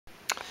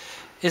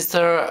Is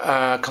there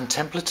a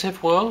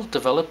contemplative world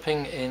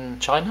developing in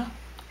China?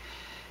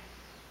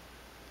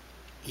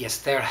 Yes,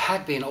 there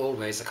had been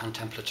always a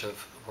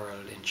contemplative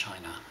world in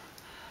China.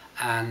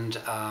 And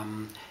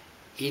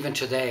even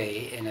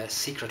today, in a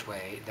secret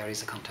way, there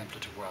is a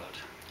contemplative world.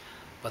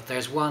 But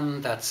there's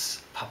one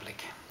that's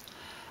public.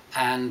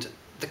 And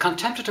the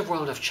contemplative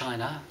world of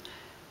China,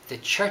 the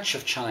Church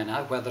of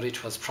China, whether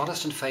it was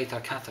Protestant faith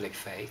or Catholic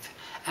faith,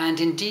 and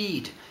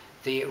indeed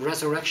the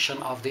resurrection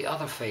of the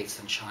other faiths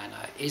in China,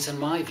 is, in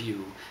my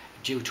view,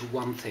 due to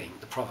one thing: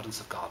 the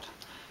providence of God.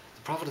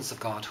 The providence of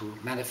God, who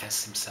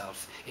manifests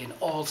himself in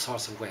all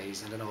sorts of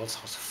ways and in all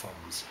sorts of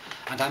forms.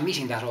 And I'm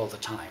meeting that all the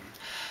time.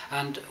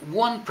 And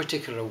one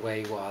particular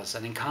way was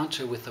an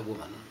encounter with a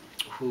woman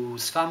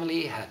whose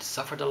family had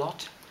suffered a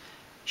lot.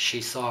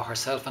 She saw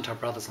herself and her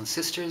brothers and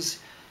sisters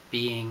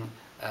being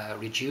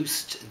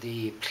reduced,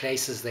 the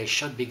places they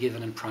should be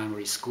given in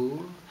primary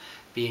school,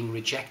 being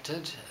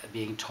rejected,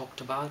 being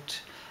talked about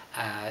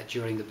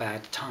during the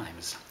bad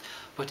times.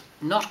 But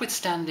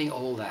notwithstanding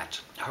all that,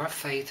 her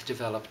faith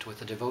developed with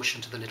the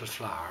devotion to the little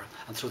flower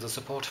and through the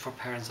support of her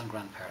parents and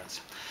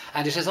grandparents.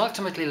 And it has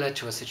ultimately led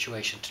to a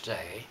situation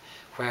today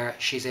where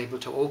she's able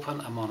to open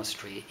a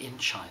monastery in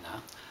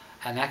China,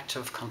 an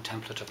active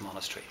contemplative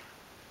monastery.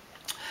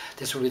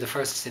 This will be the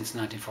first since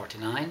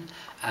 1949,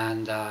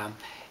 and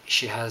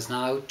she has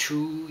now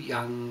 2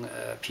 young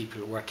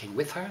people working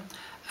with her,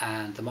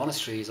 and the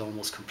monastery is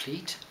almost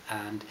complete.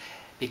 And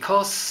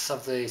because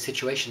of the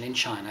situation in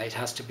China, it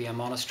has to be a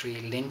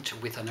monastery linked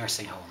with a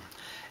nursing home.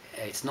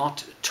 It's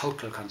not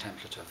total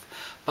contemplative.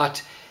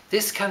 But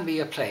this can be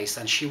a place,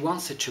 and she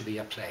wants it to be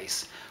a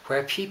place,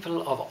 where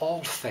people of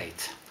all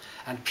faith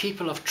and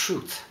people of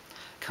truth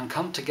can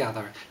come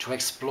together to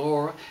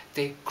explore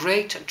the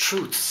great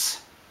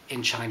truths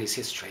in Chinese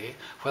history,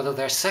 whether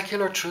they're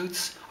secular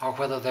truths or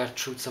whether they're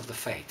truths of the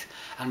faith,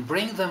 and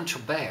bring them to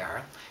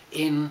bear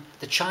in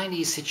the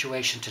Chinese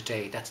situation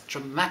today that's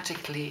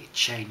dramatically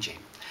changing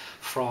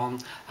from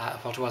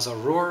what was a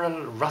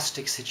rural,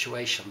 rustic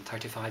situation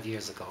 35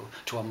 years ago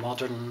to a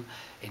modern,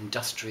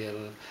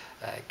 industrial,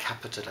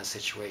 capitalist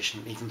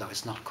situation, even though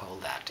it's not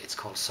called that. It's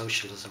called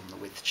socialism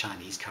with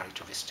Chinese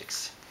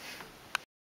characteristics.